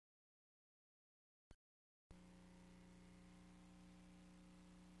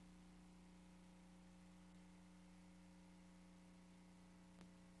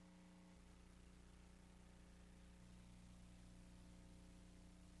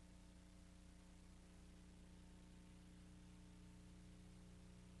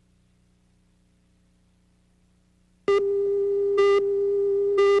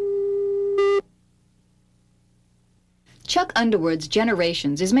Chuck Underwood's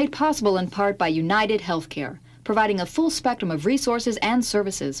Generations is made possible in part by United Healthcare, providing a full spectrum of resources and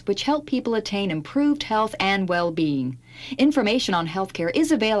services which help people attain improved health and well-being. Information on healthcare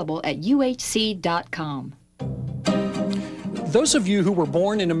is available at uhc.com. Those of you who were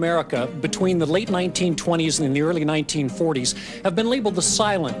born in America between the late 1920s and the early 1940s have been labeled the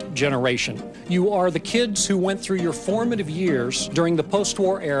silent generation. You are the kids who went through your formative years during the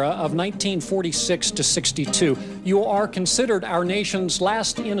post-war era of 1946 to 62. You are considered our nation's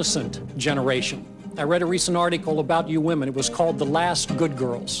last innocent generation. I read a recent article about you women. It was called The Last Good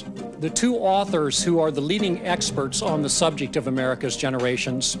Girls. The two authors who are the leading experts on the subject of America's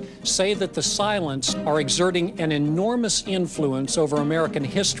generations say that the silents are exerting an enormous influence over American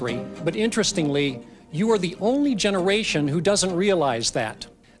history, but interestingly, you are the only generation who doesn't realize that.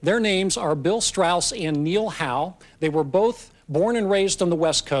 Their names are Bill Strauss and Neil Howe. They were both born and raised on the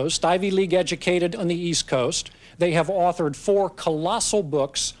West Coast, Ivy League educated on the East Coast. They have authored 4 colossal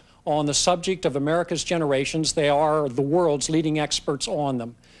books on the subject of America's generations. They are the world's leading experts on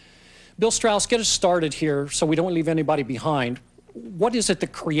them. Bill Strauss, get us started here so we don't leave anybody behind. What is it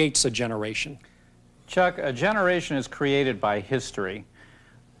that creates a generation? Chuck, a generation is created by history.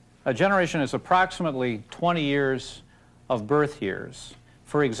 A generation is approximately 20 years of birth years.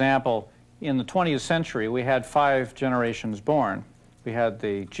 For example, in the 20th century, we had 5 generations born. We had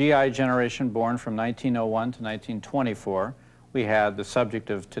the GI generation born from 1901 to 1924. We had the subject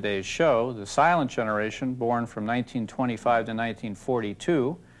of today's show, the silent generation, born from 1925 to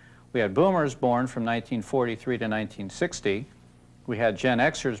 1942. We had boomers born from 1943 to 1960. We had Gen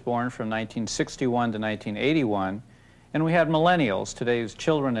Xers born from 1961 to 1981. And we had millennials, today's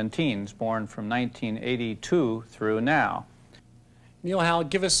children and teens, born from 1982 through now. Neil Howe,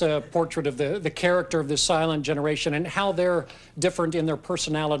 give us a portrait of the character of the silent generation and how they're different in their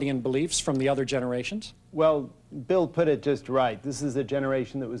personality and beliefs from the other generations. Well, Bill put it just right. This is a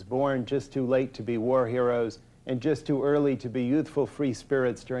generation that was born just too late to be war heroes and just too early to be youthful free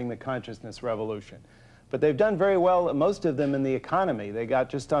spirits during the consciousness revolution. But they've done very well, most of them, in the economy. They got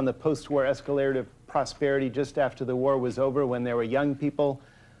just on the post-war escalator of prosperity just after the war was over when they were young people.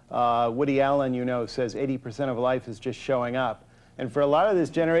 Woody Allen, you know, says 80% of life is just showing up. And for a lot of this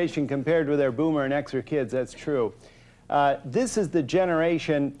generation, compared with their boomer and Xer kids, that's true. This is the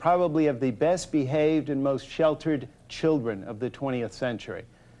generation probably of the best behaved and most sheltered children of the 20th century.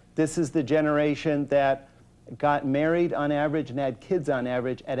 This is the generation that got married on average and had kids on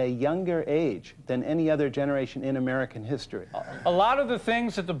average at a younger age than any other generation in American history. A lot of the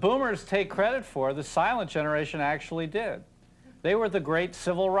things that the boomers take credit for, the silent generation actually did. They were the great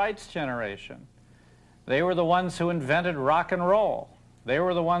civil rights generation. They were the ones who invented rock and roll. They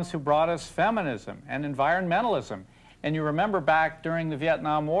were the ones who brought us feminism and environmentalism. And you remember back during the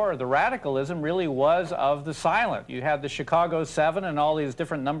Vietnam War, the radicalism really was of the silent. You had the Chicago 7 and all these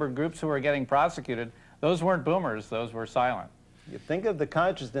different numbered groups who were getting prosecuted. Those weren't boomers, those were silent. You think of the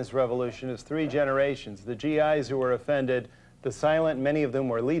consciousness revolution as 3 generations. The GIs who were offended, the silent, many of them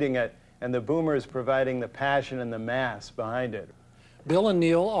were leading it, and the boomers providing the passion and the mass behind it. Bill and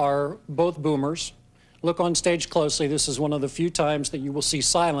Neil are both boomers. Look on stage closely. This is one of the few times that you will see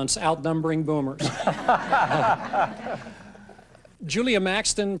silence outnumbering boomers. Julia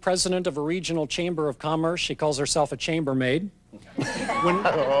Maxton, president of a regional chamber of commerce. She calls herself a chambermaid.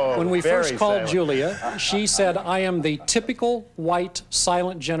 When we first called Julia, she said, "I am the typical white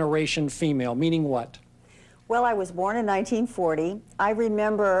silent generation female," meaning what? Well, I was born in 1940. I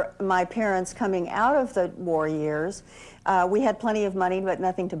remember my parents coming out of the war years. We had plenty of money, but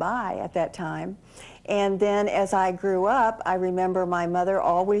nothing to buy at that time. And then as I grew up, I remember my mother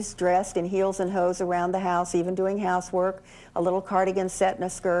always dressed in heels and hose around the house, even doing housework, a little cardigan set and a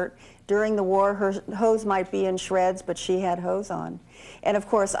skirt. During the war, her hose might be in shreds, but she had hose on. And of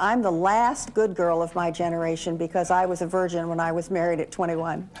course, I'm the last good girl of my generation because I was a virgin when I was married at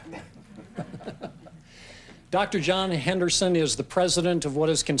 21. Dr. John Henderson is the president of what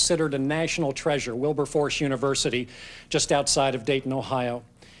is considered a national treasure, Wilberforce University, just outside of Dayton, Ohio.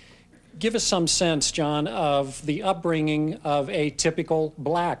 Give us some sense, John, of the upbringing of a typical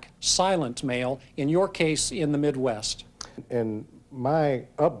black, silent male, in your case, in the Midwest. In my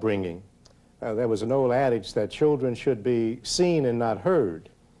upbringing, there was an old adage that children should be seen and not heard.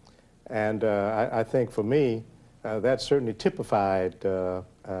 And I think for me, that certainly typified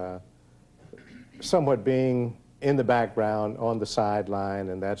somewhat being in the background, on the sideline,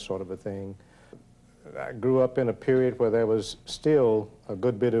 and that sort of a thing. I grew up in a period where there was still a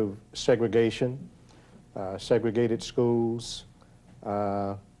good bit of segregation, segregated schools,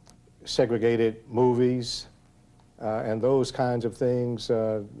 segregated movies, and those kinds of things,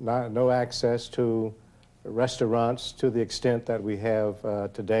 no access to restaurants to the extent that we have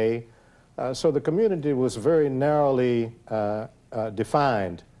today. So the community was very narrowly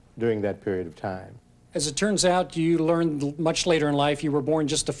defined during that period of time. As it turns out, you learned much later in life you were born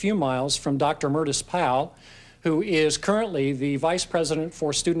just a few miles from Dr. Murtis Powell, who is currently the Vice President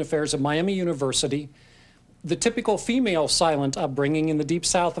for Student Affairs at Miami University, the typical female silent upbringing in the deep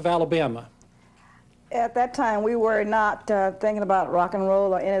south of Alabama. At that time, we were not thinking about rock and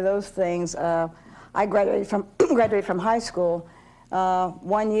roll or any of those things. I graduated from high school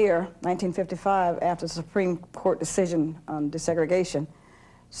 1 year, 1955, after the Supreme Court decision on desegregation.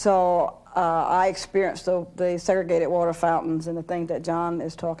 So I experienced the segregated water fountains and the things that John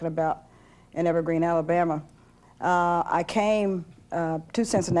is talking about in Evergreen, Alabama. I came to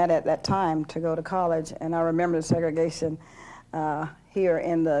Cincinnati at that time to go to college, and I remember the segregation here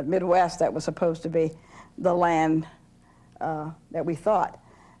in the Midwest that was supposed to be the land that we thought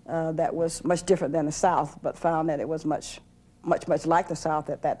that was much different than the South, but found that it was much like the South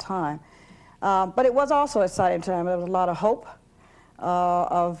at that time. But it was also an exciting time. There was a lot of hope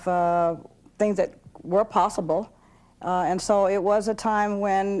of things that were possible. And so it was a time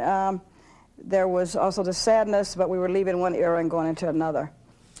when there was also the sadness, but we were leaving one era and going into another.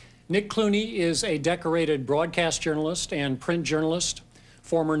 Nick Clooney is a decorated broadcast journalist and print journalist,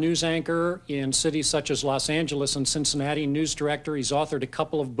 former news anchor in cities such as Los Angeles and Cincinnati, news director. He's authored a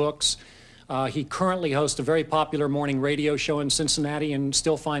couple of books. He currently hosts a very popular morning radio show in Cincinnati and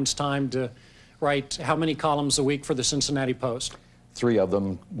still finds time to write how many columns a week for the Cincinnati Post? 3 of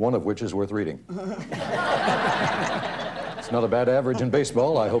them, one of which is worth reading. It's not a bad average in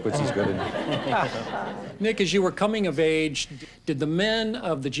baseball. I hope it's as good in... Nick, as you were coming of age, did the men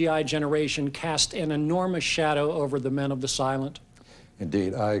of the GI generation cast an enormous shadow over the men of the silent?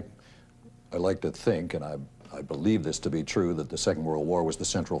 Indeed. I like to think, and I believe this to be true, that the Second World War was the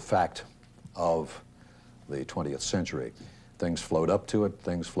central fact of the 20th century. Things flowed up to it,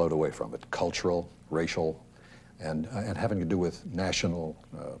 things flowed away from it. Cultural, racial, and having to do with national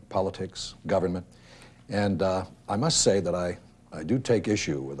politics, government. And I must say that I do take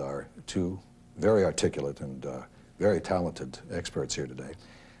issue with our 2 very articulate and very talented experts here today.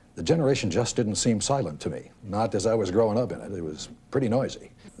 The generation just didn't seem silent to me, not as I was growing up in it. It was pretty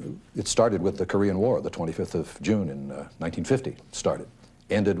noisy. It started with the Korean War, the 25th of June in 1950 started.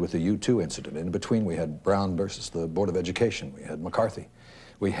 Ended with the U-2 incident. In between, we had Brown versus the Board of Education. We had McCarthy.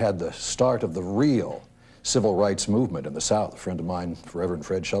 We had the start of the real civil rights movement in the South. A friend of mine, Reverend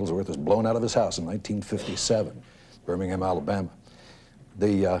Fred Shuttlesworth, was blown out of his house in 1957, Birmingham, Alabama.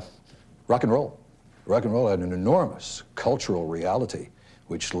 The rock and roll. Rock and roll had an enormous cultural reality,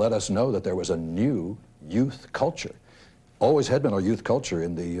 which let us know that there was a new youth culture. Always had been a youth culture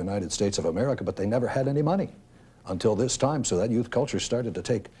in the United States of America, but they never had any money until this time. So that youth culture started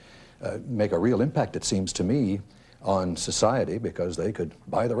to make a real impact, it seems to me, on society because they could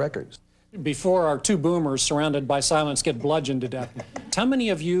buy the records. Before our 2 boomers surrounded by silence get bludgeoned to death, how many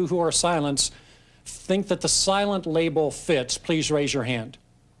of you who are silents think that the silent label fits? Please raise your hand.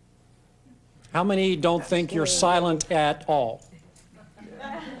 How many don't think you're silent at all?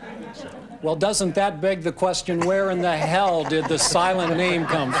 Well, doesn't that beg the question, where in the hell did the silent name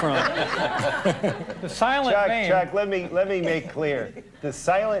come from? The silent name... Chuck, let me make clear. The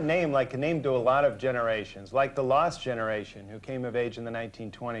silent name, like a name to a lot of generations, like the lost generation who came of age in the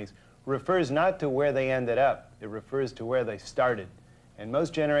 1920s, refers not to where they ended up. It refers to where they started. And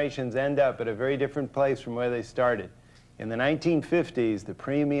most generations end up at a very different place from where they started. In the 1950s, the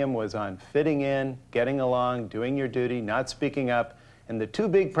premium was on fitting in, getting along, doing your duty, not speaking up. And the 2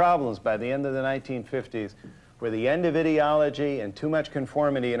 big problems by the end of the 1950s were the end of ideology and too much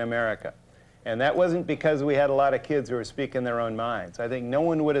conformity in America. And that wasn't because we had a lot of kids who were speaking their own minds. I think no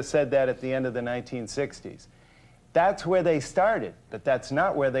one would have said that at the end of the 1960s. That's where they started, but that's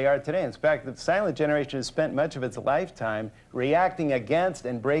not where they are today. In fact, the silent generation has spent much of its lifetime reacting against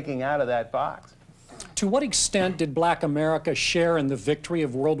and breaking out of that box. To what extent did Black America share in the victory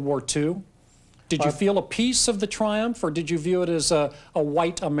of World War II? Did you feel a piece of the triumph, or did you view it as a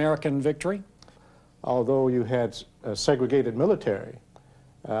white American victory? Although you had a segregated military,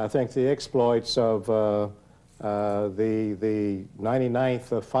 I think the exploits of the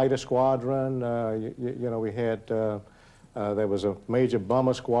 99th Fighter Squadron, you know, we had, there was a major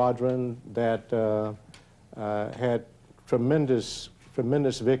bomber squadron that had tremendous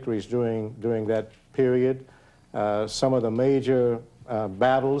victories during that period. Some of the major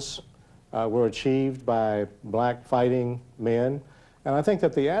battles were achieved by Black fighting men. And I think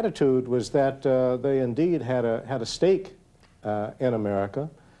that the attitude was that they indeed had a stake in America.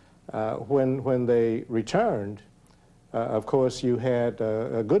 When they returned, Of course, you had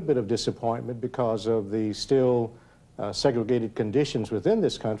a good bit of disappointment because of the still segregated conditions within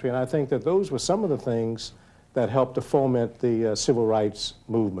this country, and I think that those were some of the things that helped to foment the civil rights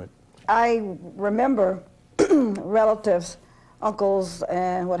movement. I remember relatives, uncles,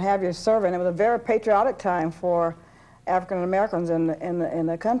 and what have you serving. It was a very patriotic time for African Americans in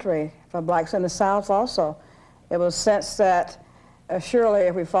the country, for blacks in the South also. It was a sense that surely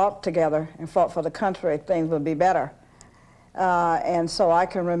if we fought together and fought for the country, things would be better. And so I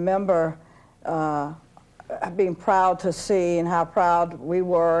can remember being proud to see, and how proud we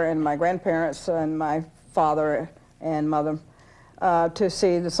were, and my grandparents and my father and mother, to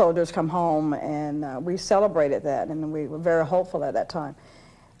see the soldiers come home, and we celebrated that, and we were very hopeful at that time.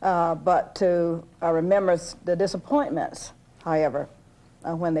 But I remember the disappointments, however,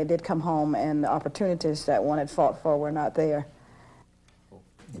 when they did come home and the opportunities that one had fought for were not there.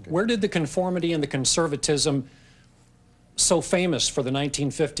 Where did the conformity and the conservatism so famous for the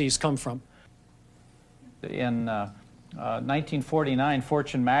 1950s come from? In 1949,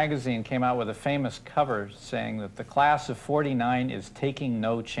 Fortune magazine came out with a famous cover saying that the class of '49 is taking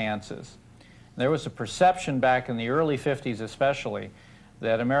no chances. There was a perception back in the early 50s especially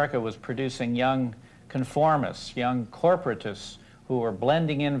that America was producing young conformists, young corporatists who were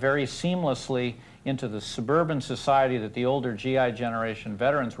blending in very seamlessly into the suburban society that the older GI generation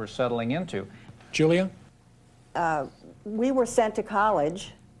veterans were settling into. Julia? We were sent to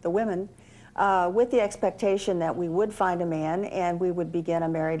college, the women, with the expectation that we would find a man and we would begin a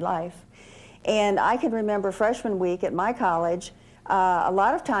married life. And I can remember freshman week at my college, a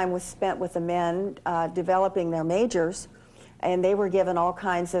lot of time was spent with the men developing their majors, and they were given all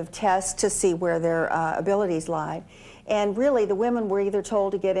kinds of tests to see where their abilities lie. And really, the women were either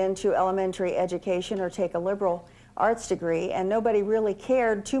told to get into elementary education or take a liberal arts degree, and nobody really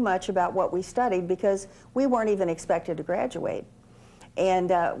cared too much about what we studied because we weren't even expected to graduate. And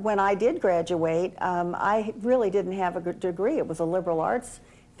when I did graduate, I really didn't have a degree. It was a liberal arts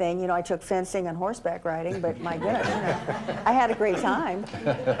thing. You know, I took fencing and horseback riding, but my goodness, you know, I had a great time.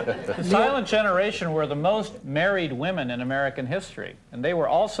 The silent generation were the most married women in American history, and they were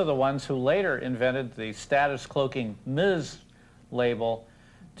also the ones who later invented the status cloaking Ms. label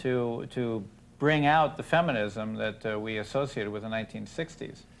to bring out the feminism that we associated with the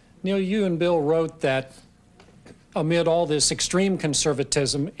 1960s. Neil, you and Bill wrote that amid all this extreme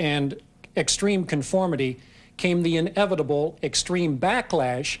conservatism and extreme conformity came the inevitable extreme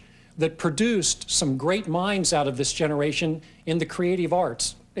backlash that produced some great minds out of this generation in the creative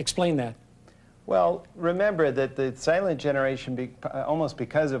arts. Explain that. Well, remember that the silent generation, almost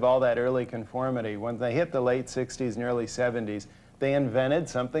because of all that early conformity, when they hit the late 60s and early 70s, they invented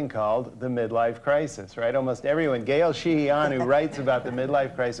something called the midlife crisis, right? Almost everyone, Gail Sheehan, who writes about the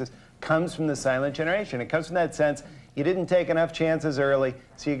midlife crisis, comes from the silent generation. It comes from that sense, you didn't take enough chances early,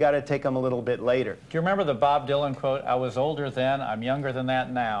 so you got to take them a little bit later. Do you remember the Bob Dylan quote, "I was older then, I'm younger than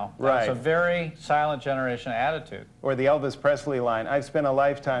that now"? Right. That's a very silent generation attitude. Or the Elvis Presley line, "I've spent a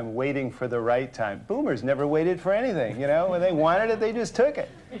lifetime waiting for the right time." Boomers never waited for anything, you know? When they wanted it, they just took it.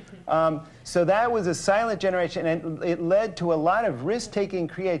 So that was a silent generation, and it led to a lot of risk-taking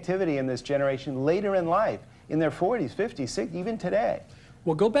creativity in this generation later in life, in their 40s, 50s, 60s, even today.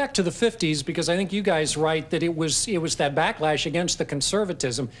 Well, go back to the 50s, because I think you guys write that it was that backlash against the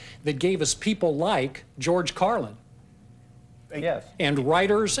conservatism that gave us people like George Carlin. Yes. And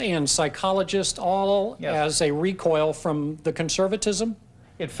writers and psychologists all Yes. as a recoil from the conservatism.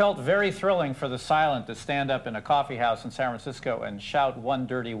 It felt very thrilling for the silent to stand up in a coffee house in San Francisco and shout one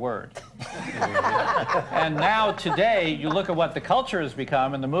dirty word. And now, today, you look at what the culture has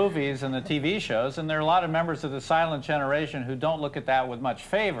become in the movies and the TV shows, and there are a lot of members of the silent generation who don't look at that with much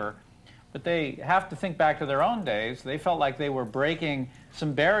favor, but they have to think back to their own days. They felt like they were breaking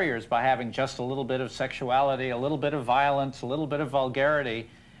some barriers by having just a little bit of sexuality, a little bit of violence, a little bit of vulgarity,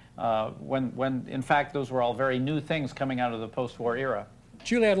 when in fact those were all very new things coming out of the post-war era.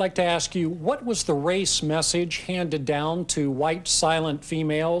 Julie, I'd like to ask you, what was the race message handed down to white silent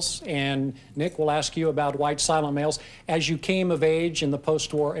females? And Nick, we'll ask you about white silent males as you came of age in the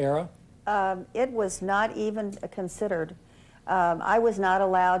post-war era. It was not even considered. I was not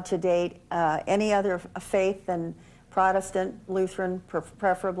allowed to date any other faith than Protestant, Lutheran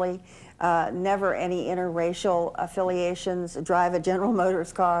preferably, never any interracial affiliations, drive a General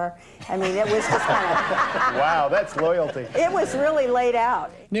Motors car. I mean, it was just kind of... Wow, that's loyalty. It was really laid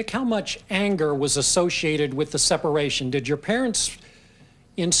out. Nick, how much anger was associated with the separation? Did your parents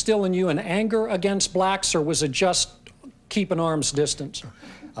instill in you an anger against blacks, or was it just keep an arm's distance?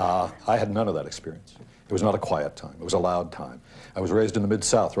 I had none of that experience. It was not a quiet time. It was a loud time. I was raised in the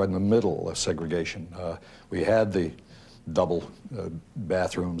Mid-South, right in the middle of segregation. We had the double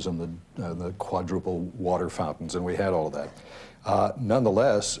bathrooms and the quadruple water fountains, and we had all of that.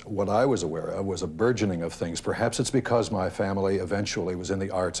 Nonetheless, what I was aware of was a burgeoning of things. Perhaps it's because my family eventually was in the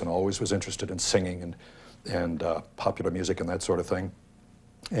arts and always was interested in singing and popular music and that sort of thing.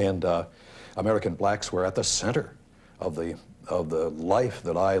 And American blacks were at the center of the life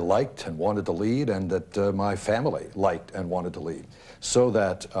that I liked and wanted to lead, and that my family liked and wanted to lead. So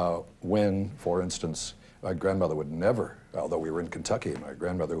that when, for instance, my grandmother would never, although we were in Kentucky, my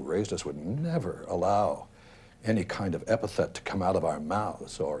grandmother who raised us would never allow any kind of epithet to come out of our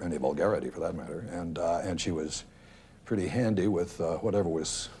mouths, or any vulgarity for that matter. And she was pretty handy with whatever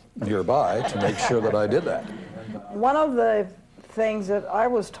was nearby to make sure that I did that. One of the things that I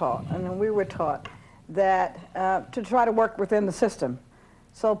was taught, and we were taught, that to try to work within the system.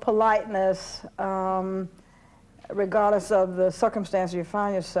 So politeness, regardless of the circumstances you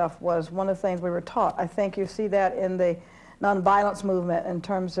find yourself, was one of the things we were taught. I think you see that in the nonviolence movement in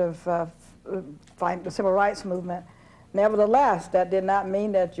terms of fighting the civil rights movement. Nevertheless, that did not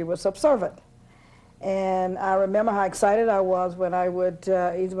mean that you were subservient. And I remember how excited I was when I would,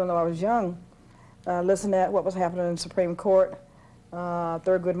 even though I was young, listen at what was happening in the Supreme Court,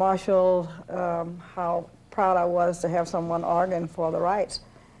 Thurgood Marshall, how proud I was to have someone arguing for the rights,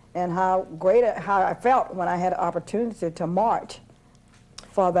 and how I felt when I had an opportunity to march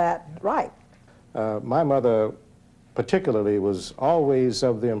for that right. My mother particularly was always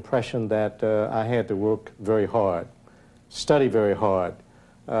of the impression that I had to work very hard, study very hard,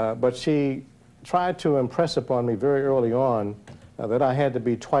 but she tried to impress upon me very early on that I had to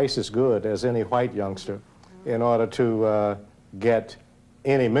be twice as good as any white youngster in order to get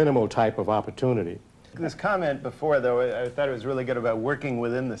any minimal type of opportunity. This comment before, though, I thought it was really good about working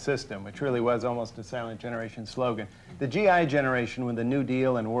within the system, which really was almost a silent generation slogan. The GI generation, with the New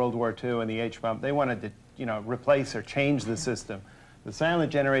Deal and World War II and the H-bomb, they wanted to, replace or change the system. The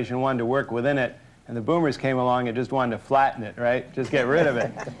silent generation wanted to work within it, and the boomers came along and just wanted to flatten it, right? Just get rid of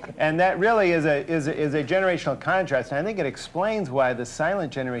it. And that really is a generational contrast, and I think it explains why the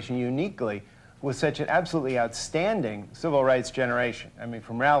silent generation uniquely was such an absolutely outstanding civil rights generation. I mean,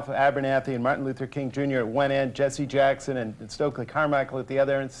 from Ralph Abernathy and Martin Luther King Jr. at one end, Jesse Jackson and Stokely Carmichael at the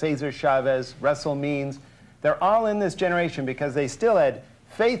other end, Cesar Chavez, Russell Means. They're all in this generation because they still had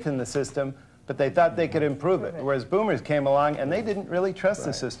faith in the system, but they thought they could improve it. Whereas boomers came along and they didn't really trust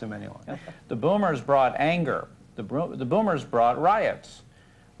the system any longer. The boomers brought anger. The boomers brought riots.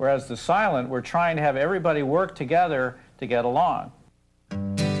 Whereas the silent were trying to have everybody work together to get along.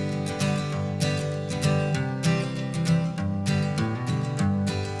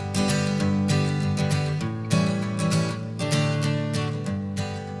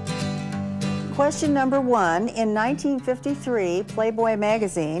 Question number 1. In 1953, Playboy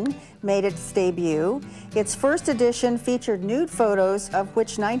magazine made its debut. Its first edition featured nude photos of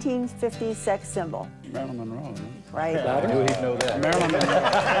which 1950s sex symbol? Marilyn Monroe. Right. I knew he'd know that. Marilyn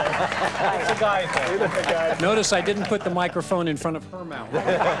Monroe. It's a guy thing. Notice I didn't put the microphone in front of her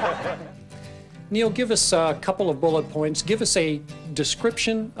mouth. Neil, give us a couple of bullet points. Give us a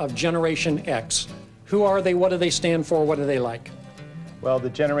description of Generation X. Who are they? What do they stand for? What are they like? Well,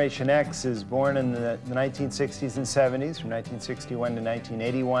 the Generation X is born in the 1960s and 70s, from 1961 to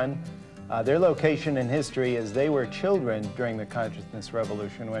 1981. Their location in history is they were children during the consciousness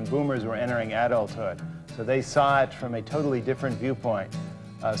revolution when boomers were entering adulthood. So they saw it from a totally different viewpoint.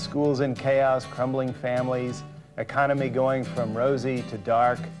 Schools in chaos, crumbling families, economy going from rosy to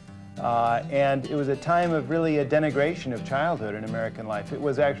dark. And it was a time of really a denigration of childhood in American life. It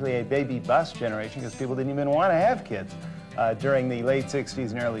was actually a baby bust generation because people didn't even want to have kids during the late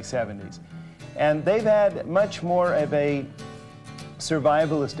 60s and early 70s. And they've had much more of a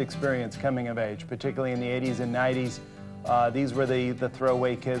survivalist experience coming of age, particularly in the 80s and 90s. These were the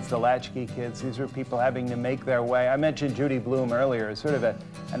throwaway kids, the latchkey kids. These were people having to make their way. I mentioned Judy Blume earlier as sort of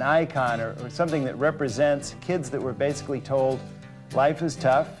an icon or something that represents kids that were basically told, life is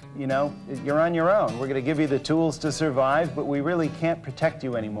tough, you're on your own. We're going to give you the tools to survive, but we really can't protect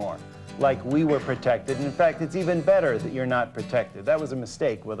you anymore like we were protected. And in fact, it's even better that you're not protected. That was a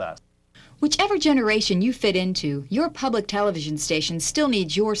mistake with us. Whichever generation you fit into, your public television station still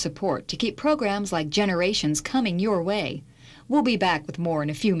needs your support to keep programs like Generations coming your way. We'll be back with more in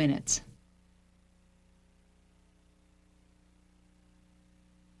a few minutes.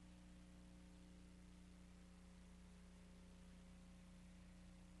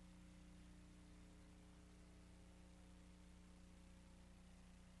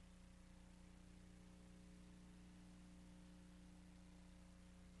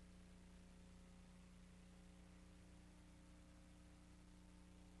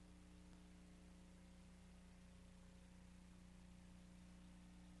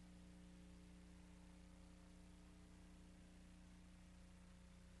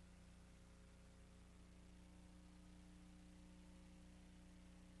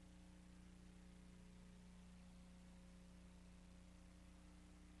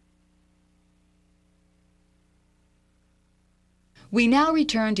 We now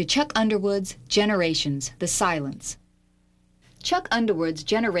return to Chuck Underwood's Generations, The Silence. Chuck Underwood's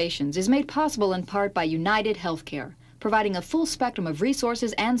Generations is made possible in part by United Healthcare, providing a full spectrum of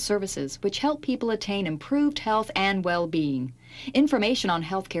resources and services which help people attain improved health and well-being. Information on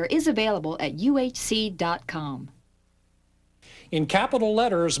healthcare is available at uhc.com. In capital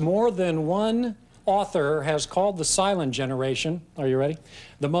letters, more than one author has called the silent generation, are you ready,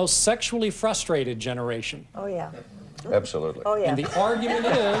 the most sexually frustrated generation. Oh, yeah. Absolutely. Oh, yeah. And the argument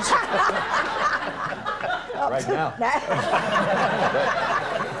is... Right now.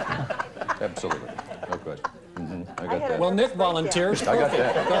 Absolutely. No question. I got that. Well, Nick volunteers. I got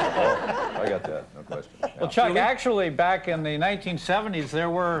that. Oh, I got that. No question. Well, Chuck, actually, back in the 1970s,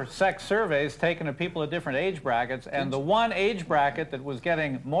 there were sex surveys taken of people at different age brackets, and the one age bracket that was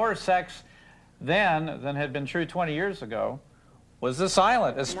getting more sex then than had been true 20 years ago was the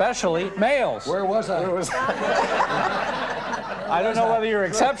silent, especially males. Where was I? I don't know whether you're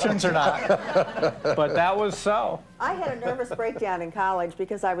exceptions or not, but that was so. I had a nervous breakdown in college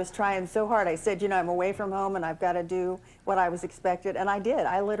because I was trying so hard. I said, you know, I'm away from home and I've got to do what I was expected, and I did.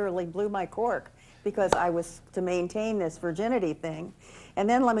 I literally blew my cork because I was to maintain this virginity thing. And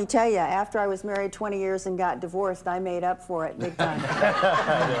then let me tell you, after I was married 20 years and got divorced, I made up for it big time.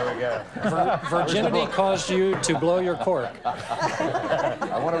 There we go. Virginity caused you to blow your cork.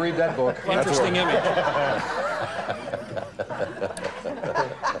 I want to read that book. Interesting image.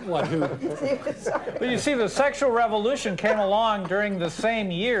 What, who? But you see, the sexual revolution came along during the same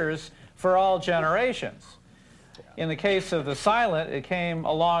years for all generations. In the case of the silent, it came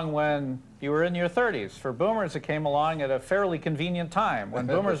along when you were in your 30s. For boomers, it came along at a fairly convenient time, when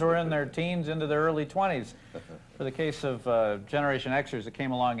boomers were in their teens into their early 20s. For the case of Generation Xers, it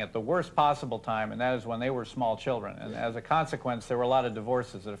came along at the worst possible time, and that is when they were small children. And as a consequence, there were a lot of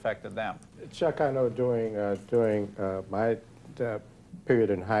divorces that affected them. Chuck, I know during my period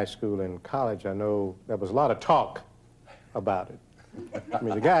in high school and college, I know there was a lot of talk about it. I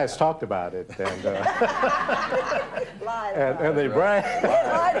mean, the guys talked about it, and they bragged,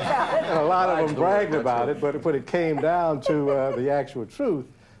 and a lot of them bragged about it, but when it came down to the actual truth,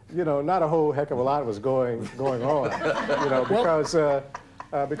 you know, not a whole heck of a lot was going on, you know,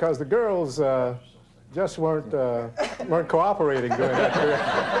 because the girls just weren't cooperating during that period.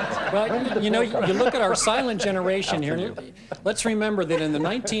 Well, you know, you look at our silent generation here. Let's remember that in the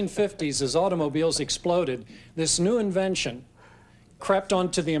 1950s, as automobiles exploded, this new invention crept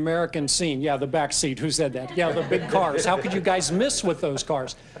onto the American scene. Yeah, the back seat, who said that? Yeah, the big cars. How could you guys miss with those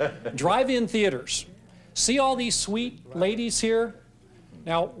cars? Drive-in theaters. See all these sweet ladies here?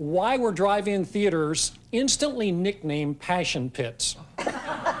 Now, why were drive-in theaters instantly nicknamed passion pits?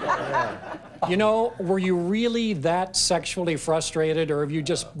 You know, were you really that sexually frustrated, or have you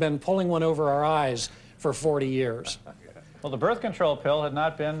just been pulling one over our eyes for 40 years? Well, the birth control pill had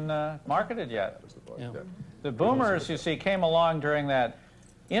not been marketed yet. Yeah. The boomers, you see, came along during that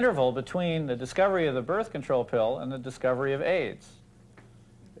interval between the discovery of the birth control pill and the discovery of AIDS.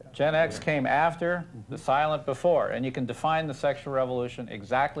 Gen X came after, the silent before, and you can define the sexual revolution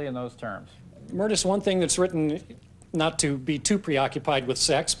exactly in those terms. Murtis, one thing that's written, not to be too preoccupied with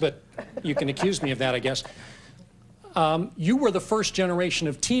sex, but you can accuse me of that, I guess. You were the first generation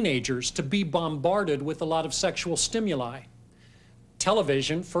of teenagers to be bombarded with a lot of sexual stimuli.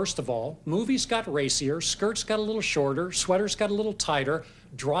 Television, first of all, movies got racier, skirts got a little shorter, sweaters got a little tighter,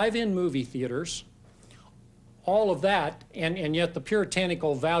 drive-in movie theaters, all of that, and yet the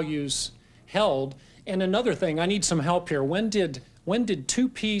puritanical values held. And another thing, I need some help here. When did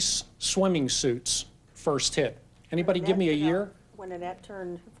two-piece swimming suits first hit? Anybody give me a year? When Annette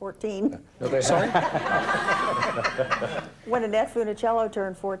turned 14. Sorry? When Annette Funicello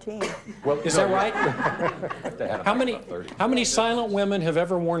turned 14. Well, is that right? How many silent women have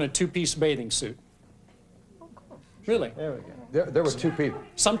ever worn a two-piece bathing suit? Really? There we go. There were two people.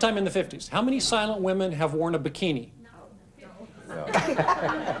 Sometime in the 50s. How many silent women have worn a bikini? No.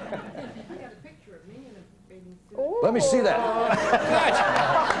 Let me see that.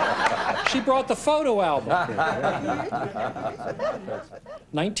 She brought the photo album.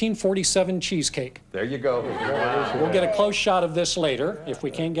 1947 cheesecake. There you go. We'll get a close shot of this later, if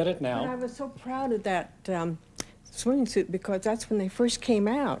we can't get it And I now. was so proud of that swimming suit because that's when they first came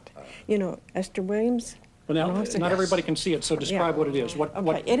out. You know, Esther Williams. Well, now, not everybody can see it, so describe what it is.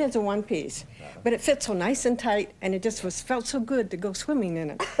 Okay, it is a one-piece, but it fits so nice and tight, and it just felt so good to go swimming in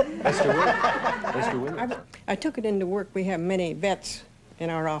it. I took it into work. We have many vets in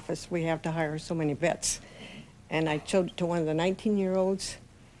our office. We have to hire so many vets. And I showed it to one of the 19-year-olds.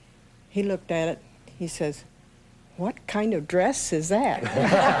 He looked at it. He says, "What kind of dress is that?"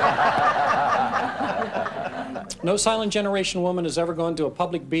 No silent generation woman has ever gone to a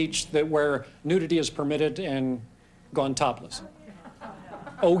public beach where nudity is permitted and gone topless.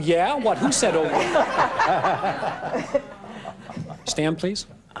 Oh, yeah? What? Who said oh, yeah? Stand, please.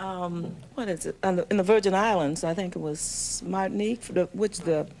 What is it? In the Virgin Islands, I think it was Martinique,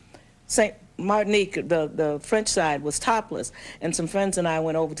 Martinique, the French side was topless, and some friends and I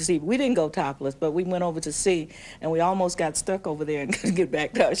went over to see. We didn't go topless, but we went over to see, and we almost got stuck over there and couldn't get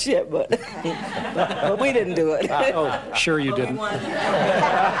back to our ship, but, but we didn't do it. Oh, sure you didn't.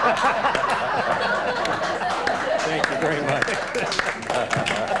 Thank you very much.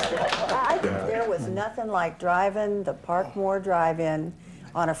 I think there was nothing like driving the Parkmore Drive-In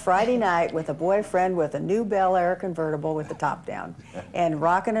on a Friday night with a boyfriend with a new Bel Air convertible with the top down and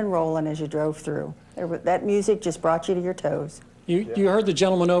rocking and rolling as you drove through. That music just brought you to your toes. You heard the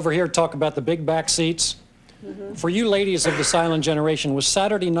gentleman over here talk about the big back seats. Mm-hmm. For you ladies of the silent generation, was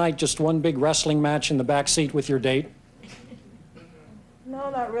Saturday night just one big wrestling match in the back seat with your date? No,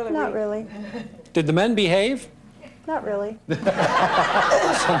 not really. Not really. Did the men behave? Not really. Have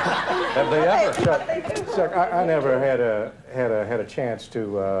they ever? Chuck, I never had a chance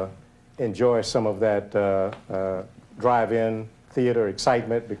to enjoy some of that drive-in theater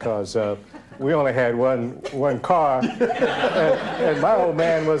excitement because we only had one car, and my old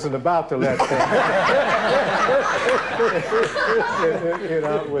man wasn't about to let things, you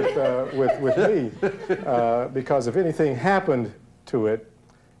know, with me, because if anything happened to it,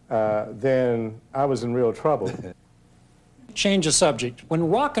 then I was in real trouble. Change the subject. When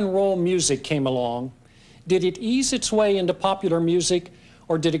rock and roll music came along, did it ease its way into popular music,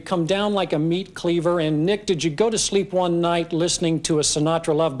 or did it come down like a meat cleaver? And Nick, did you go to sleep one night listening to a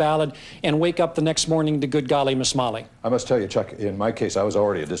Sinatra love ballad and wake up the next morning to Good Golly Miss Molly? I must tell you, Chuck, in my case, I was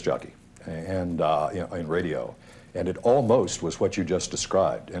already a disc jockey and you know, in radio, and it almost was what you just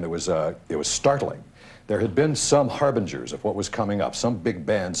described, and it was startling. There had been some harbingers of what was coming up. Some big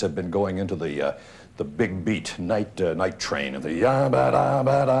bands had been going into the big beat night train and the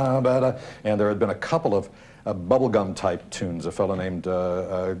ya-ba-da-ba-da-ba-da, and there had been a couple of bubblegum type tunes. A fellow named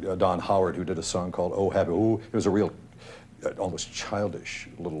Don Howard who did a song called Oh Happy. Ooh, it was a real almost childish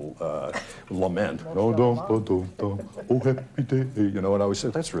little lament. Oh, happy day. You know, and I always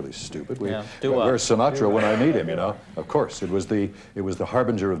said, that's really stupid. Where's Sinatra when I need him, you know? Of course, it was the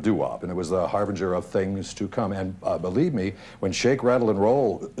harbinger of doo-wop, and it was the harbinger of things to come. And believe me, when Shake, Rattle, and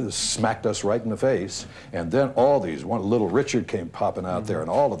Roll smacked us right in the face, and then all these, Little Richard came popping out there, and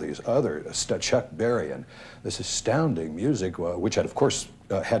all of these other, Chuck Berry, and this astounding music, which had, of course,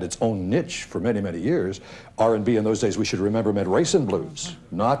 had its own niche for many, many years. R&B in those days, we should remember, meant racing blues,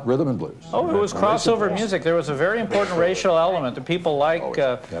 not rhythm and blues. Oh, it was crossover music. There was a very important racial element. The people like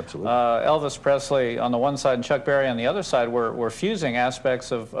Elvis Presley on the one side and Chuck Berry on the other side were fusing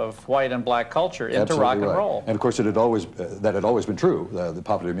aspects of white and black culture into rock and roll. And of course, that had always been true. The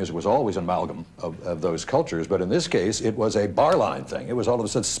popular music was always an amalgam of those cultures, but in this case, it was a bar line thing. It was all of a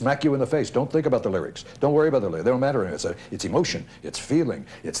sudden smack you in the face. Don't think about the lyrics. Don't worry about the lyrics. They don't matter. It's emotion. It's feeling.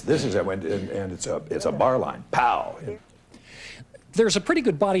 It's this is and it's a bar line. Pow. There's a pretty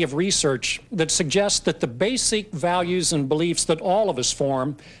good body of research that suggests that the basic values and beliefs that all of us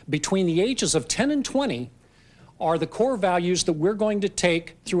form between the ages of 10 and 20 are the core values that we're going to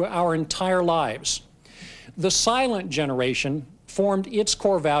take through our entire lives. The silent generation formed its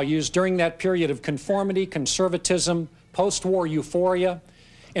core values during that period of conformity, conservatism, post-war euphoria,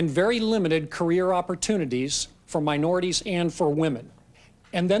 and very limited career opportunities for minorities and for women.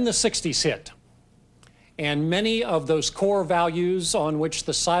 And then the 60s hit. And many of those core values on which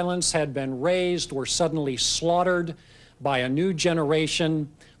the silence had been raised were suddenly slaughtered by a new generation,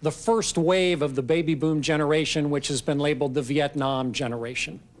 the first wave of the baby boom generation, which has been labeled the Vietnam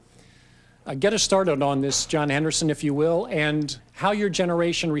generation. Get us started on this, John Henderson, if you will, and how your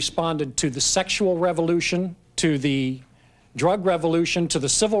generation responded to the sexual revolution, to the drug revolution, to the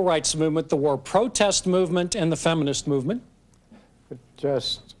civil rights movement, the war protest movement, and the feminist movement.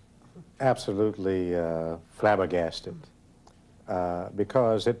 Just absolutely flabbergasted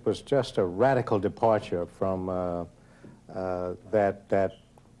because it was just a radical departure from that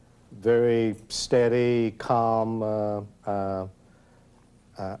very steady, calm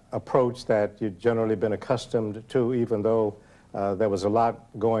approach that you've generally been accustomed to, even though there was a lot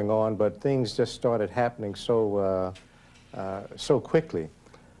going on, but things just started happening so quickly.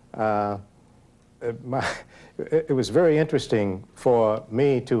 It was very interesting for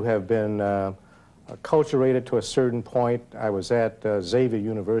me to have been acculturated to a certain point. I was at Xavier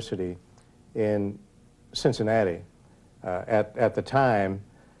University in Cincinnati at the time.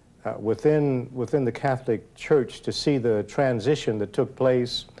 Within the Catholic Church, to see the transition that took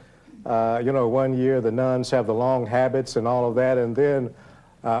place You know, one year the nuns have the long habits and all of that, and then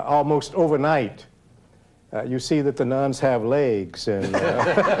almost overnight, you see that the nuns have legs, and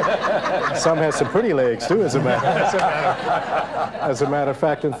some have some pretty legs too, as a matter of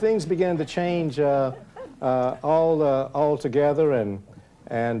fact. And things began to change all together, and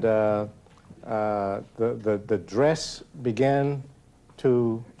the dress began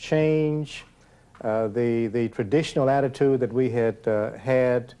to change. The traditional attitude that we had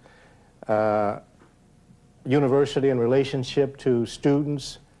had university in relationship to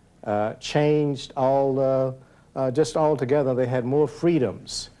students changed just altogether. They had more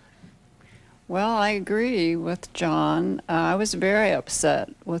freedoms. Well, I agree with John. I was very upset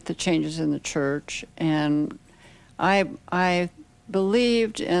with the changes in the church, and I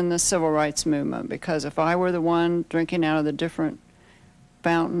believed in the civil rights movement, because if I were the one drinking out of the different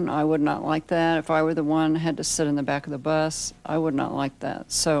fountain, I would not like that. If I were the one who had to sit in the back of the bus, I would not like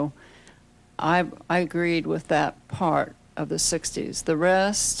that. So I agreed with that part of the 60s. The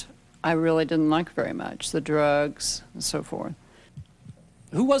rest, I really didn't like very much, the drugs and so forth.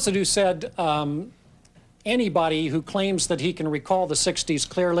 Who was it who said anybody who claims that he can recall the 60s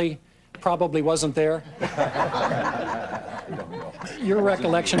clearly probably wasn't there? Your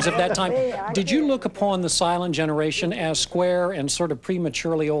recollections of that time. Did you look upon the silent generation as square and sort of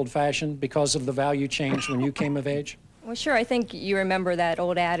prematurely old-fashioned because of the value change when you came of age? Well, sure. I think you remember that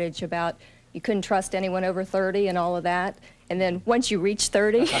old adage about you couldn't trust anyone over 30 and all of that. And then once you reach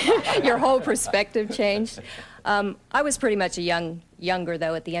 30, your whole perspective changed. I was pretty much younger,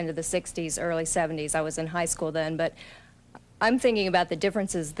 though, at the end of the 60s, early 70s. I was in high school then, but I'm thinking about the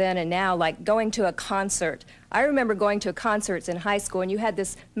differences then and now, like going to a concert. I remember going to concerts in high school, and you had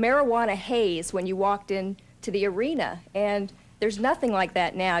this marijuana haze when you walked into the arena, and there's nothing like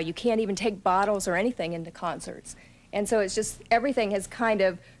that now. You can't even take bottles or anything into concerts. And so it's just, everything has kind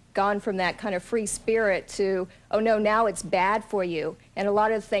of gone from that kind of free spirit to, oh no, now it's bad for you. And a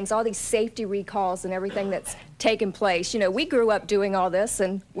lot of the things, all these safety recalls and everything that's taken place, you know, we grew up doing all this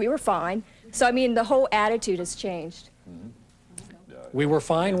and we were fine. So I mean, the whole attitude has changed. We were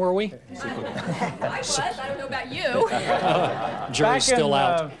fine, were we? I was, I don't know about you. Jury's still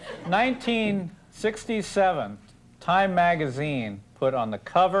out. 1967, Time magazine put on the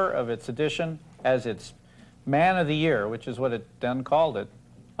cover of its edition as its Man of the Year, which is what it then called it,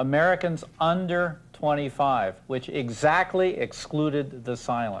 Americans under 25, which exactly excluded the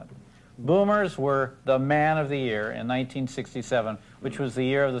silent. Boomers were the Man of the Year in 1967, which was the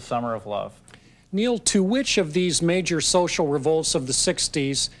year of the Summer of Love. Neil, to which of these major social revolts of the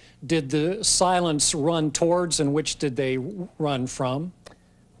 60s did the silence run towards, and which did they run from?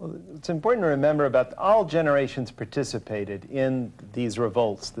 Well, it's important to remember about all generations participated in these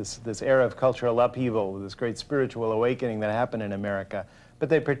revolts, this era of cultural upheaval, this great spiritual awakening that happened in America, but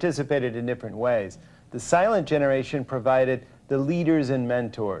they participated in different ways. The silent generation provided the leaders and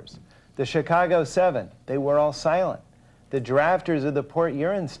mentors. The Chicago Seven, they were all silent. The drafters of the Port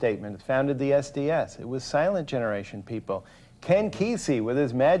Huron Statement founded the SDS. It was silent generation people. Ken Kesey with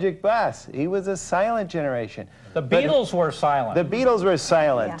his Magic Bus, he was a silent generation. The Beatles were silent. The Beatles were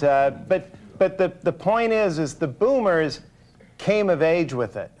silent. Yeah. But the point is the boomers came of age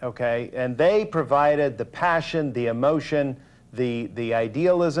with it, okay? And they provided the passion, the emotion, the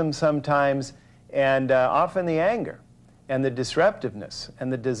idealism sometimes, and often the anger, and the disruptiveness,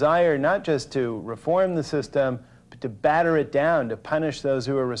 and the desire not just to reform the system, but to batter it down, to punish those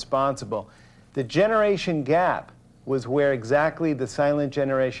who are responsible. The generation gap was where exactly the silent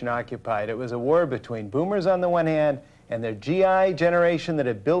generation occupied. It was a war between boomers on the one hand and their GI generation that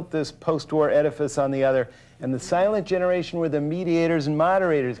had built this post-war edifice on the other, and the silent generation were the mediators and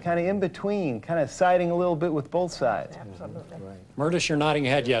moderators, kind of in between, kind of siding a little bit with both sides. Absolutely. Right. Murtis, you're nodding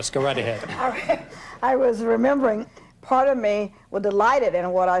your head yes. Go right ahead. I was remembering, part of me was delighted in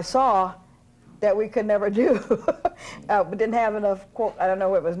what I saw that we could never do. We didn't have enough, quote, I don't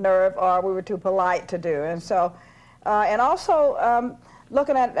know, it was nerve, or we were too polite to do. And so, and also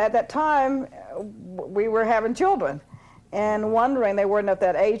looking at that time, we were having children and wondering, they weren't at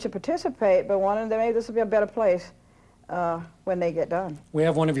that age to participate, but wondering that maybe this would be a better place when they get done. We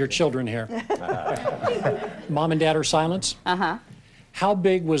have one of your children here. Mom and Dad are silent? Uh-huh. How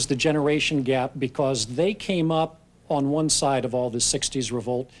big was the generation gap? Because they came up on one side of all the 60s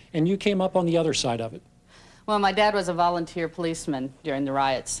revolt, and you came up on the other side of it. Well, my dad was a volunteer policeman during the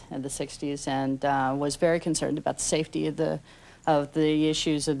riots in the 60s, and was very concerned about the safety of the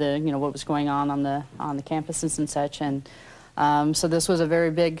issues of the, you know, what was going on the campuses and such. And so this was a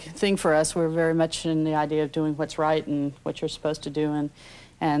very big thing for us. We were very much in the idea of doing what's right and what you're supposed to do,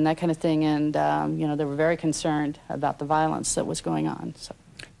 and that kind of thing. And you know, they were very concerned about the violence that was going on. So.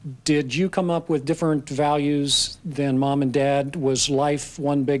 Did you come up with different values than Mom and Dad? Was life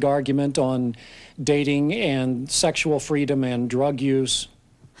one big argument on dating and sexual freedom and drug use?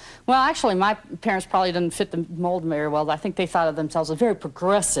 Well, actually, my parents probably didn't fit the mold very well. I think they thought of themselves as very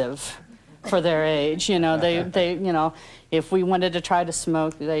progressive for their age. You know, they you know, if we wanted to try to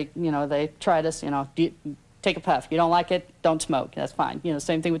smoke, they tried us, take a puff. You don't like it, don't smoke. That's fine. You know,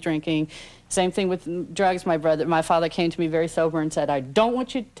 same thing with drinking, same thing with drugs. My father came to me very sober and said, I don't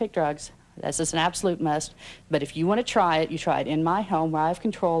want you to take drugs. That's just an absolute must. But if you want to try it, you try it in my home where I have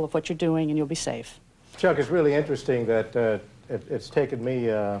control of what you're doing and you'll be safe. Chuck, it's really interesting that it's taken me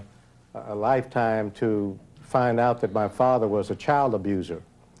a lifetime to find out that my father was a child abuser.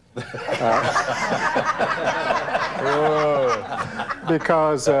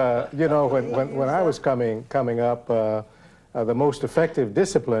 Because when I was coming up, the most effective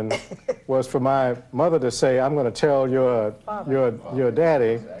discipline was for my mother to say, "I'm going to tell your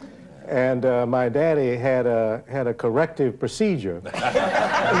daddy," and my daddy had a corrective procedure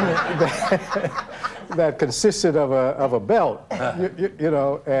that consisted of a belt,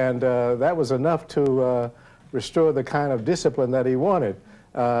 and that was enough to restore the kind of discipline that he wanted.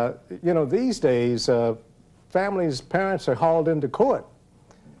 These days, parents are hauled into court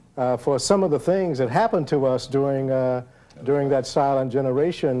for some of the things that happened to us during that silent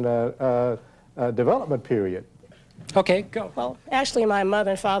generation development period. Okay, go. Well, actually, my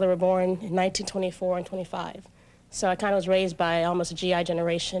mother and father were born in 1924 and 25. So I kind of was raised by almost a GI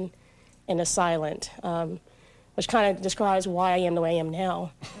generation in a silent, which kind of describes why I am the way I am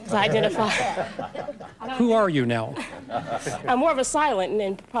now. So I identify. Who are you now? I'm more of a silent,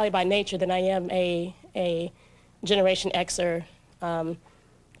 and probably by nature, than I am a Generation Xer.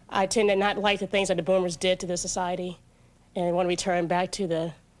 I tend to not like the things that the boomers did to the society, and want to return back to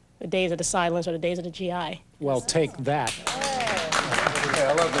the days of the silence or the days of the GI. Well, take that. Hey,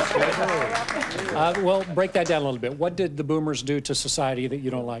 I love this. Well, break that down a little bit. What did the boomers do to society that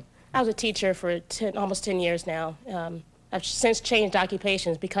you don't like? I was a teacher for almost 10 years now. I've since changed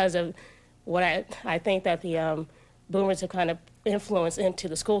occupations because of what I think that the boomers have kind of influenced into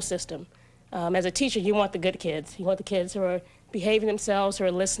the school system. As a teacher, you want the good kids. You want the kids who are behaving themselves, who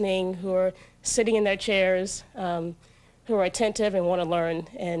are listening, who are sitting in their chairs, who are attentive and want to learn.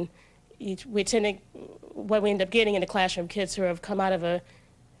 And what we end up getting in the classroom, kids who have come out of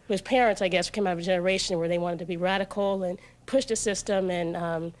whose parents, I guess, come out of a generation where they wanted to be radical and push the system and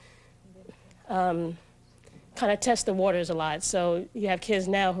kind of test the waters a lot. So you have kids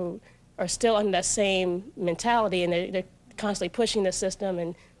now who are still under that same mentality, and they're constantly pushing the system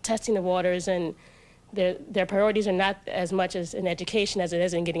and testing the waters, and their priorities are not as much as in education as it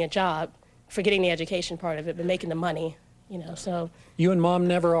is in getting a job, forgetting the education part of it, but making the money, so. You and Mom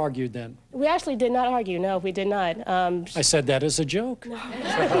never argued then? We actually did not argue, no, we did not. I said that as a joke.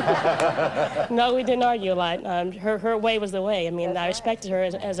 No, we didn't argue a lot. Her way was the way. I mean, I respected her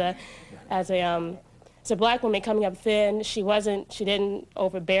as a black woman coming up thin. She didn't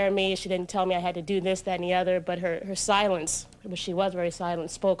overbear me. She didn't tell me I had to do this, that, and the other, but her silence, which she was very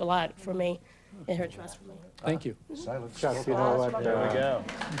silent, spoke a lot for me and her trust for me. Thank you. Silent Chuck, you know what? There we go.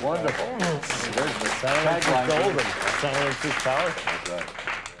 Wonderful. Silence is golden. Silence is powerful.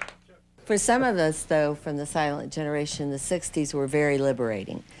 For some of us, though, from the silent generation, the 60s were very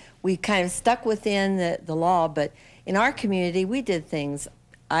liberating. We kind of stuck within the law, but in our community,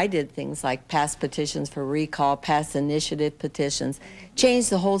 I did things like pass petitions for recall, pass initiative petitions, change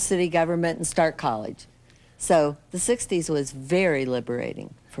the whole city government, and start college. So the 60s was very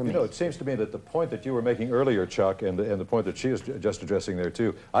liberating for me. It seems to me that the point that you were making earlier, Chuck, and the point that she is just addressing there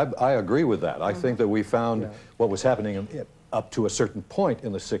too, I agree with that. I think that we found what was happening up to a certain point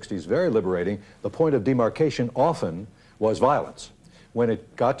in the 60s very liberating. The point of demarcation often was violence. When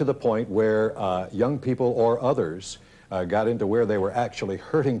it got to the point where young people or others got into where they were actually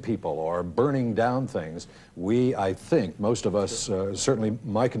hurting people or burning down things, I think, most of us, certainly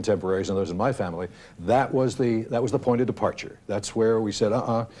my contemporaries and those in my family, that was the point of departure. That's where we said,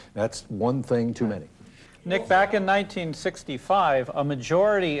 that's one thing too many. Nick, back in 1965, a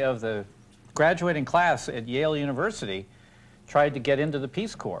majority of the graduating class at Yale University tried to get into the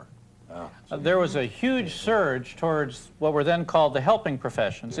Peace Corps. There was a huge surge towards what were then called the helping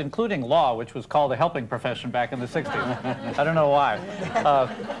professions, including law, which was called a helping profession back in the 60s. I don't know why.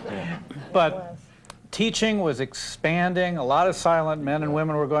 But teaching was expanding. A lot of silent men and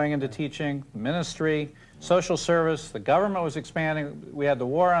women were going into teaching, ministry, social service. The government was expanding. We had the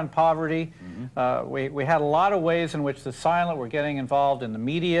war on poverty. We had a lot of ways in which the silent were getting involved in the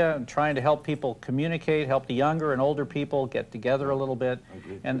media and trying to help people communicate, help the younger and older people get together a little bit.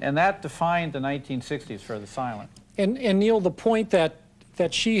 And that defined the 1960s for the silent. And Neil, the point that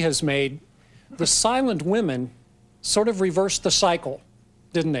that she has made, the silent women sort of reversed the cycle,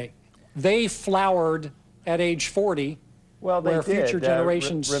 didn't they? They flowered at age 40, well, they where did. future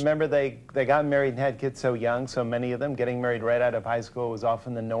generations... Remember, they got married and had kids so young, so many of them getting married right out of high school was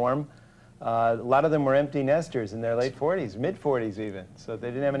often the norm. A lot of them were empty nesters in their late 40s, mid-40s even, so they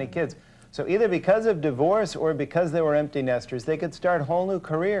didn't have any kids. So either because of divorce or because they were empty nesters, they could start whole new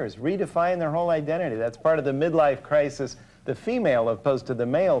careers, redefine their whole identity. That's part of the midlife crisis, the female opposed to the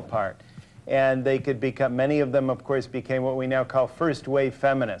male part. And they could become, many of them, of course, became what we now call first-wave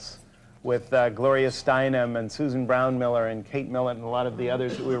feminists, with Gloria Steinem and Susan Brown Miller and Kate Millett and a lot of the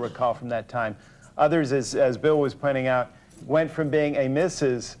others that we recall from that time. Others, as Bill was pointing out, went from being a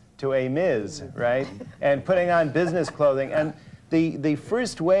Mrs. to a Ms., right? And putting on business clothing. And the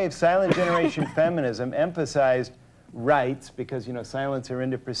first wave silent generation feminism emphasized rights, because, you know, silents are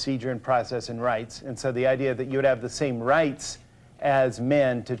into procedure and process and rights. And so the idea that you would have the same rights as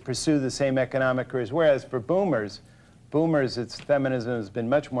men to pursue the same economic careers. Whereas for boomers, its feminism has been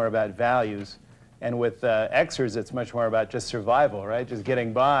much more about values. And with Xers, it's much more about just survival, right? Just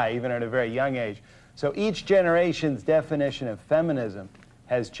getting by, even at a very young age. So each generation's definition of feminism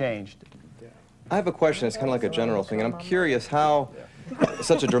has changed. I have a question. It's kind of like a general thing, and I'm curious how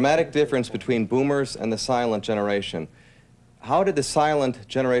such a dramatic difference between boomers and the silent generation. How did the silent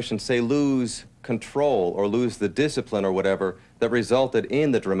generation, say, lose control or lose the discipline or whatever that resulted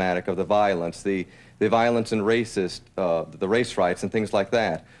in the dramatic of the violence, the violence and racist, the race riots and things like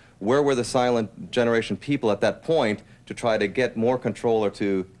that? Where were the silent generation people at that point to try to get more control, or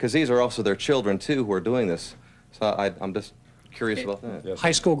to, because these are also their children too who are doing this. So I'm just curious about that. Yes.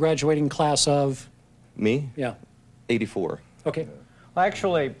 High school graduating class of? Me? Yeah. 84. Okay. Well,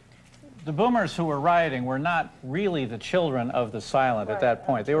 actually, the boomers who were rioting were not really the children of the silent at that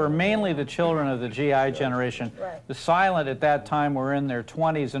point. They were mainly the children of the GI generation. Right. The silent at that time were in their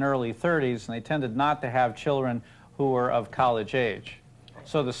 20s and early 30s, and they tended not to have children who were of college age.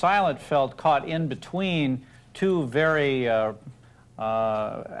 So the silent felt caught in between two very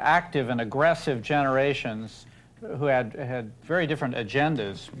active and aggressive generations who had very different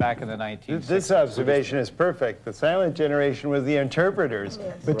agendas back in the 1960s. This observation is perfect. The silent generation was the interpreters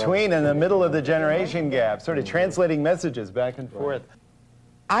between and the middle of the generation gap, sort of translating messages back and forth.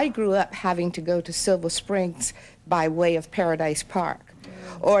 I grew up having to go to Silver Springs by way of Paradise Park,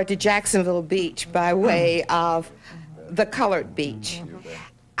 or to Jacksonville Beach by way of the Colored Beach.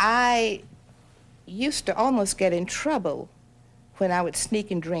 I used to almost get in trouble when I would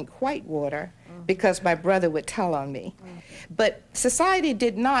sneak and drink white water because my brother would tell on me. But society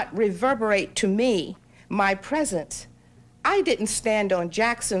did not reverberate to me my presence. I didn't stand on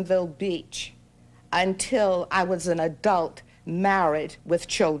Jacksonville Beach until I was an adult, married with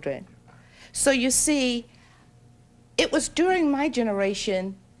children. So you see, it was during my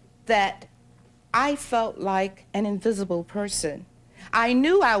generation that I felt like an invisible person. I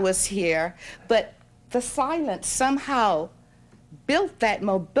knew I was here, but the silence somehow built that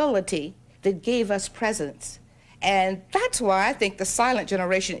mobility that gave us presence. And that's why I think the silent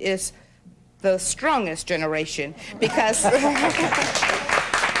generation is the strongest generation, because the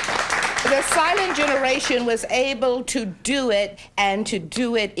silent generation was able to do it, and to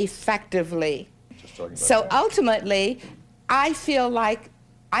do it effectively. So ultimately, I feel like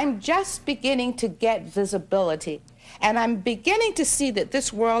I'm just beginning to get visibility, and I'm beginning to see that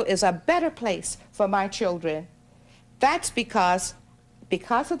this world is a better place for my children. That's because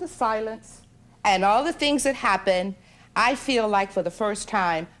of the silence and all the things that happen, I feel like for the first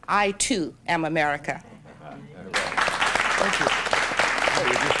time, I too am America. Thank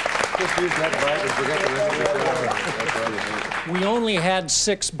you. We only had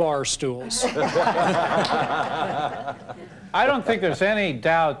 6 bar stools. I don't think there's any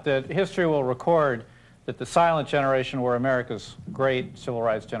doubt that history will record that the silent generation were America's great civil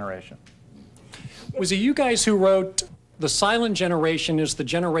rights generation. Was it you guys who wrote, the silent generation is the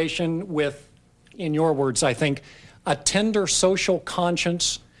generation with, in your words, I think, a tender social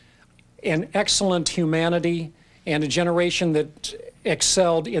conscience, an excellent humanity, and a generation that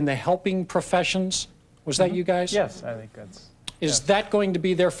excelled in the helping professions? Was that you guys? Yes, I think that's... Is that going to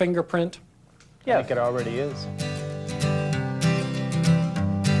be their fingerprint? Yeah, I think it already is.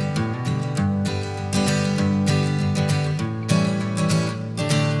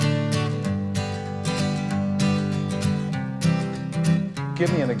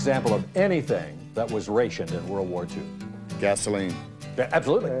 Give me an example of anything that was rationed in World War II. Gasoline.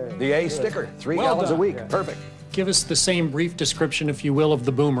 Absolutely. The A sticker, 3 gallons a week. Perfect. Give us the same brief description, if you will, of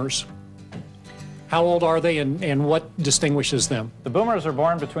the boomers. How old are they, and what distinguishes them? The boomers are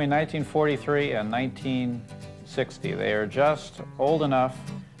born between 1943 and 1960. 60. They are just old enough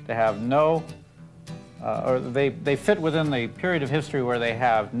to have no, or they fit within the period of history where they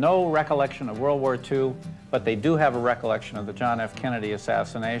have no recollection of World War II, but they do have a recollection of the John F. Kennedy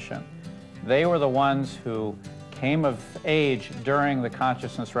assassination. They were the ones who came of age during the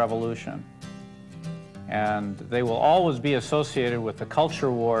consciousness revolution. And they will always be associated with the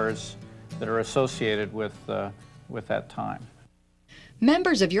culture wars that are associated with that time.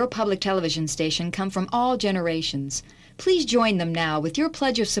 Members of your public television station come from all generations. Please join them now with your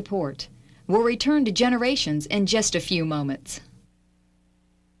pledge of support. We'll return to Generations in just a few moments.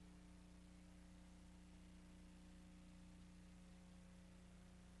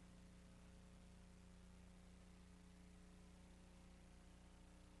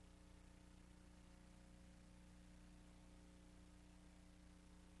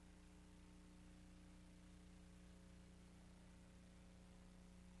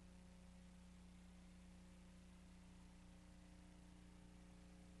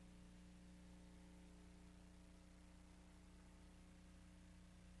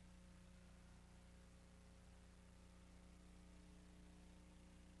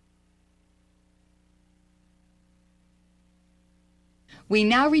 We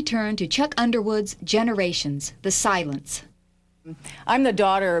now return to Chuck Underwood's Generations, The Silence. I'm the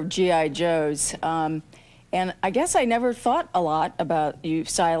daughter of G.I. Joes, and I guess I never thought a lot about you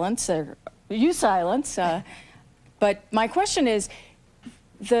silence, but my question is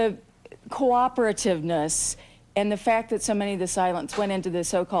the cooperativeness and the fact that so many of the silents went into the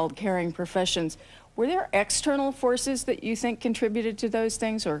so-called caring professions. Were there external forces that you think contributed to those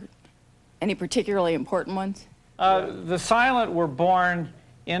things, or any particularly important ones? The silent were born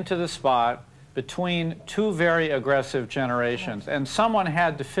into the spot between two very aggressive generations, and someone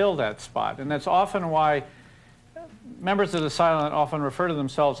had to fill that spot. And that's often why members of the silent often refer to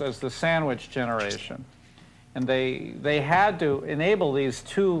themselves as the sandwich generation. And they had to enable these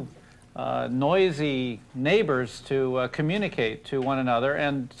two noisy neighbors to communicate to one another,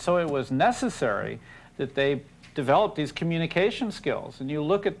 and so it was necessary that they develop these communication skills. And you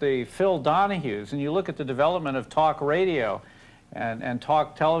look at the Phil Donahues, and you look at the development of talk radio and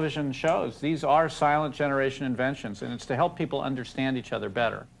talk television shows. These are silent generation inventions, and it's to help people understand each other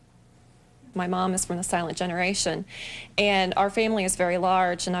better. My mom is from the silent generation, and our family is very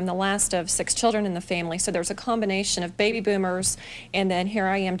large, and I'm the last of 6 children in the family, so there's a combination of baby boomers, and then here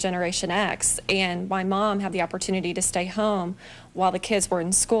I am, Generation X, and my mom had the opportunity to stay home while the kids were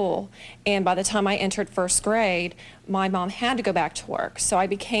in school, and by the time I entered 1st grade, my mom had to go back to work, so I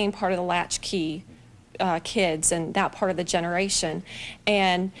became part of the latchkey kids and that part of the generation.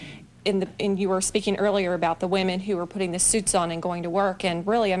 And you were speaking earlier about the women who were putting the suits on and going to work, and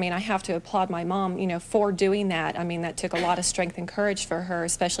really, I mean, I have to applaud my mom, you know, for doing that. I mean, that took a lot of strength and courage for her,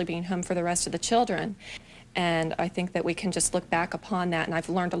 especially being home for the rest of the children. And I think that we can just look back upon that, and I've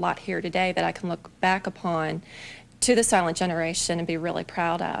learned a lot here today that I can look back upon to the silent generation and be really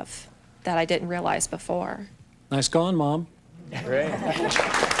proud of, that I didn't realize before. Nice going, Mom. Great.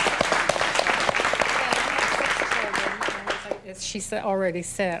 As she already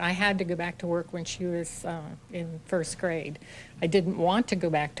said, I had to go back to work when she was in 1st grade. I didn't want to go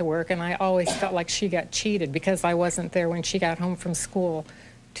back to work, and I always felt like she got cheated because I wasn't there when she got home from school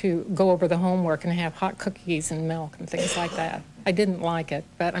to go over the homework and have hot cookies and milk and things like that. I didn't like it,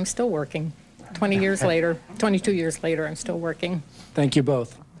 but I'm still working. 20 years later, 22 years later, I'm still working. Thank you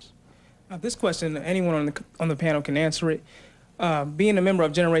both. This question, anyone on the panel can answer it. Being a member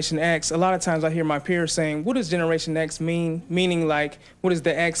of Generation X, a lot of times I hear my peers saying, what does Generation X mean? Meaning, like, what does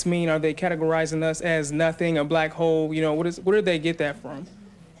the X mean? Are they categorizing us as nothing, a black hole? You know, where did they get that from?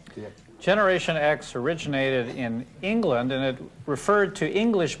 Generation X originated in England, and it referred to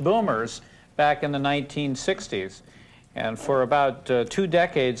English boomers back in the 1960s. And for about 2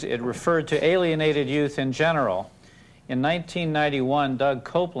 decades, it referred to alienated youth in general. In 1991, Doug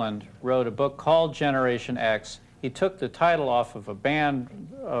Copeland wrote a book called Generation X. He took the title off of a band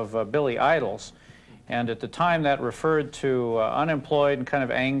of Billy Idols, and at the time that referred to unemployed and kind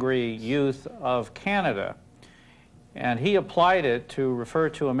of angry youth of Canada. And he applied it to refer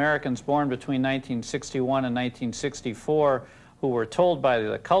to Americans born between 1961 and 1964 who were told by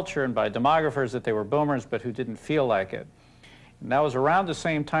the culture and by demographers that they were boomers, but who didn't feel like it. And that was around the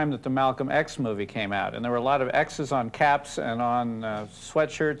same time that the Malcolm X movie came out, and there were a lot of X's on caps and on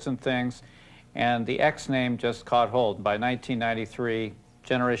sweatshirts and things. And the X name just caught hold. By 1993,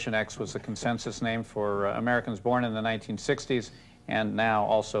 Generation X was the consensus name for Americans born in the 1960s and now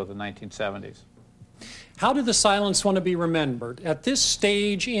also the 1970s. How do the silents want to be remembered? At this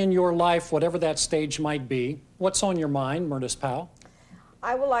stage in your life, whatever that stage might be, what's on your mind, Myrtis Powell?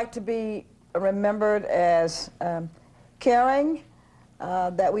 I would like to be remembered as caring,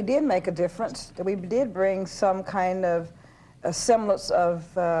 that we did make a difference, that we did bring some kind of a semblance of,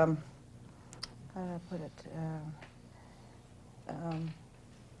 how do I put it,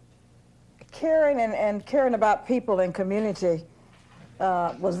 caring and caring about people and community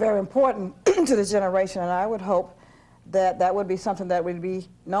was very important to this generation, and I would hope that that would be something that we'd be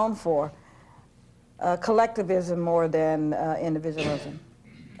known for. Collectivism more than individualism,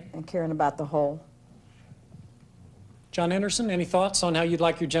 and caring about the whole. John Henderson, any thoughts on how you'd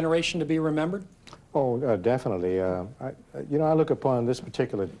like your generation to be remembered? Oh, definitely. You know, I look upon this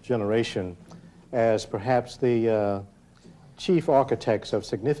particular generation as perhaps the chief architects of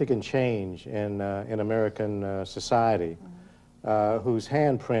significant change in American society, whose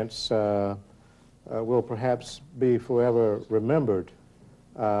handprints will perhaps be forever remembered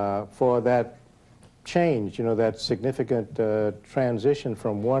for that change, you know, that significant transition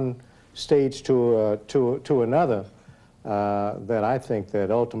from one stage to another, that I think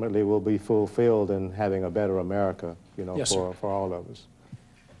that ultimately will be fulfilled in having a better America, you know, Yes, for all of us.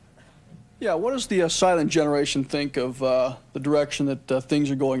 Yeah, what does the silent generation think of the direction that things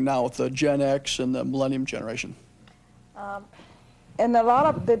are going now with the Gen X and the Millennium generation? And a lot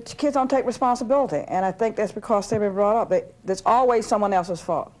of the kids don't take responsibility, and I think that's because they've been brought up. There's always someone else's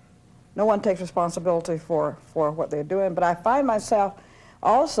fault. No one takes responsibility for what they're doing, but I find myself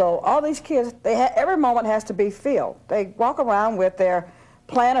also, all these kids, every moment has to be filled. They walk around with their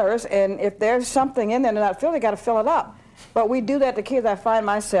planners, and if there's something in there they're not filled, they got to fill it up. But we do that to kids. I find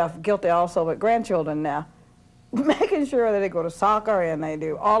myself guilty also with grandchildren now, making sure that they go to soccer and they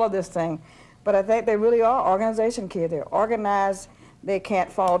do all of this thing. But I think they really are organization kids. They're organized. They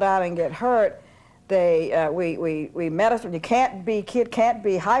can't fall down and get hurt. We medicine. Kid can't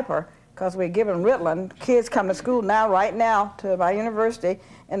be hyper, because we're giving Ritalin. Kids come to school now, right now, to my university,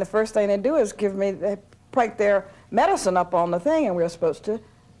 and the first thing they do is they prank their medicine up on the thing, and we're supposed to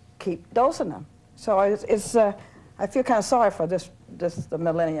keep dosing them. So I feel kind of sorry for the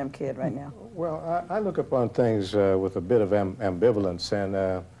millennium kid right now. Well, I look upon things with a bit of ambivalence,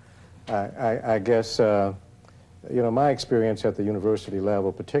 and I guess, you know, my experience at the university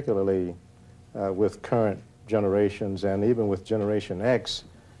level, particularly with current generations and even with Generation X,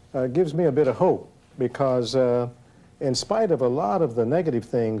 gives me a bit of hope, because in spite of a lot of the negative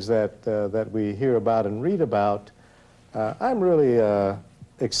things that we hear about and read about, I'm really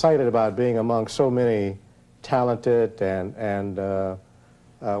excited about being among so many talented and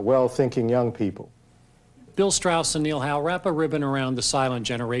well-thinking young people. Bill Strauss and Neil Howe, wrap a ribbon around the silent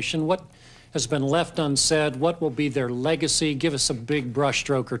generation. What has been left unsaid? What will be their legacy? Give us a big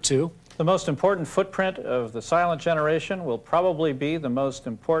brushstroke or two. The most important footprint of the silent generation will probably be the most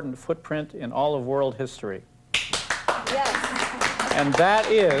important footprint in all of world history. Yes. And that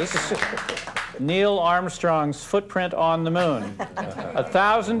is Neil Armstrong's footprint on the moon.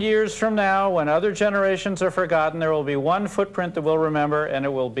 1,000 years from now, when other generations are forgotten, there will be one footprint that we'll remember, and it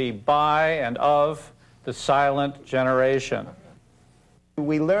will be by and of the silent generation.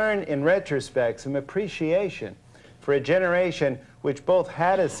 We learn in retrospect some appreciation for a generation which both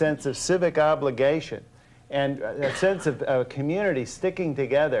had a sense of civic obligation and a sense of community sticking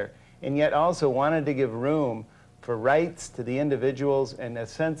together, and yet also wanted to give room for rights to the individuals and a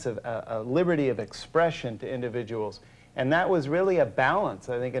sense of a liberty of expression to individuals. And that was really a balance,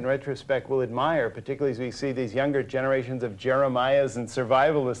 I think, in retrospect, we'll admire, particularly as we see these younger generations of Jeremiahs and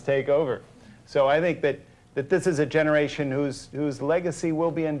survivalists take over. So I think that this is a generation whose legacy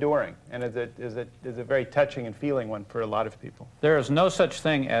will be enduring, and is a very touching and feeling one for a lot of people. There is no such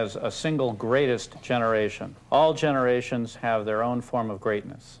thing as a single greatest generation. All generations have their own form of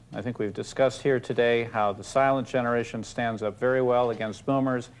greatness. I think we've discussed here today how the silent generation stands up very well against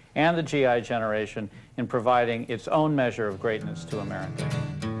boomers and the GI generation in providing its own measure of greatness to America.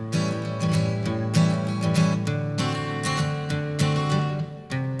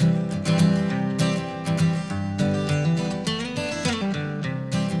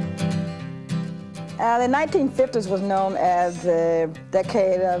 The 1950s was known as the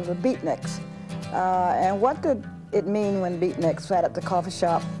decade of the beatniks. And what did it mean when beatniks sat at the coffee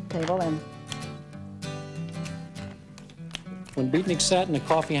shop table and... When beatniks sat in a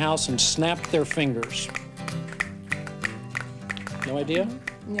coffee house and snapped their fingers. No idea?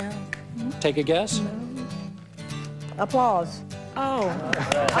 No. Take a guess? No. Applause. Oh.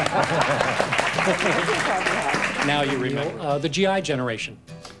 Now you remember. The GI generation.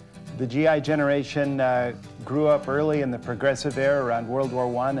 The GI generation grew up early in the progressive era around World War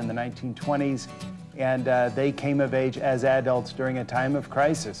I in the 1920s, and they came of age as adults during a time of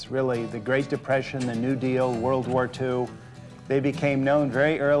crisis, really. The Great Depression, the New Deal, World War II. They became known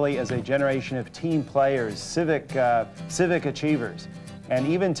very early as a generation of team players, civic achievers. And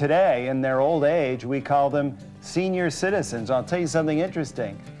even today, in their old age, we call them senior citizens. I'll tell you something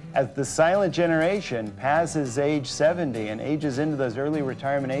interesting. As the silent generation passes age 70 and ages into those early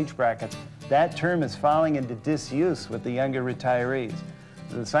retirement age brackets, that term is falling into disuse with the younger retirees.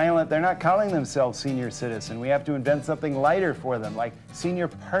 The silent, they're not calling themselves senior citizen. We have to invent something lighter for them, like senior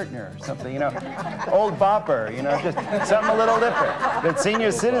partner or something, you know, old bopper, you know, just something a little different. But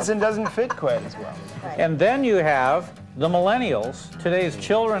senior citizen doesn't fit quite as well. And then you have the millennials, today's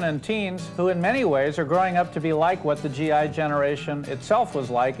children and teens, who in many ways are growing up to be like what the GI generation itself was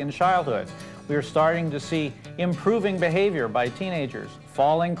like in childhood. We are starting to see improving behavior by teenagers,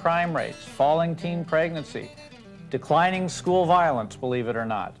 falling crime rates, falling teen pregnancy, declining school violence, believe it or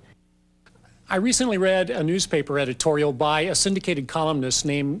not. I recently read a newspaper editorial by a syndicated columnist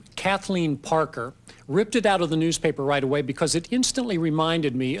named Kathleen Parker. Ripped it out of the newspaper right away because it instantly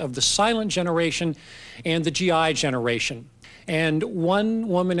reminded me of the silent generation and the GI generation. And one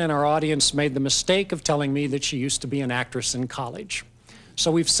woman in our audience made the mistake of telling me that she used to be an actress in college.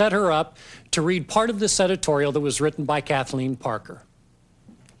 So we've set her up to read part of this editorial that was written by Kathleen Parker.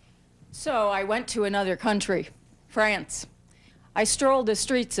 So I went to another country, France. I strolled the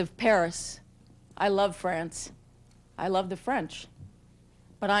streets of Paris. I love France. I love the French.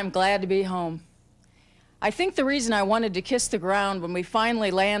 But I'm glad to be home. I think the reason I wanted to kiss the ground when we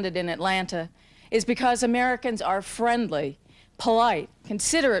finally landed in Atlanta is because Americans are friendly, polite,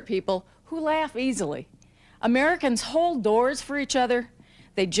 considerate people who laugh easily. Americans hold doors for each other.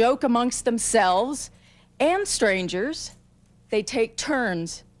 They joke amongst themselves and strangers. They take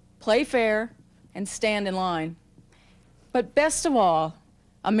turns, play fair, and stand in line. But best of all,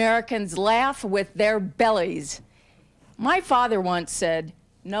 Americans laugh with their bellies. My father once said,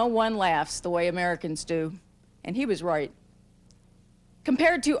 "No one laughs the way Americans do," and he was right.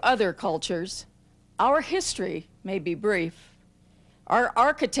 Compared to other cultures, our history may be brief, our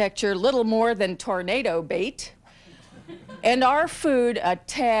architecture little more than tornado bait, and our food a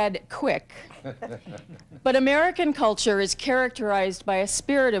tad quick. But American culture is characterized by a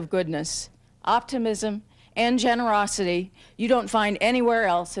spirit of goodness, optimism, and generosity you don't find anywhere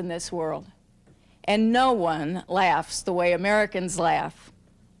else in this world. And no one laughs the way Americans laugh.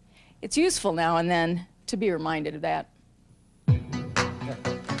 It's useful now and then to be reminded of that.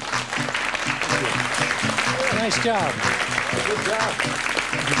 Nice job. Good job.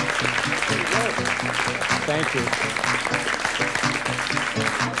 Thank you.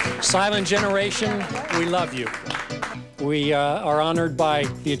 Silent generation, we love you. We are honored by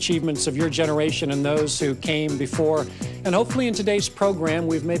the achievements of your generation and those who came before. And hopefully in today's program,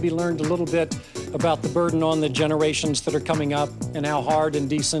 we've maybe learned a little bit about the burden on the generations that are coming up and how hard and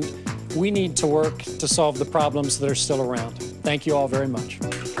decent we need to work to solve the problems that are still around. Thank you all very much.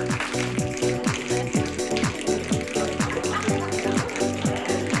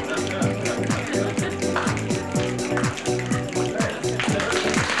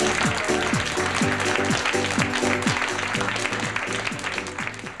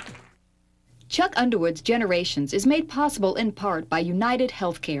 Chuck Underwood's Generations is made possible in part by United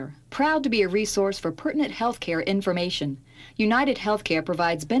Healthcare, proud to be a resource for pertinent healthcare information. United Healthcare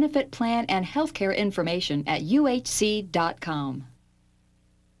provides benefit plan and healthcare information at uhc.com.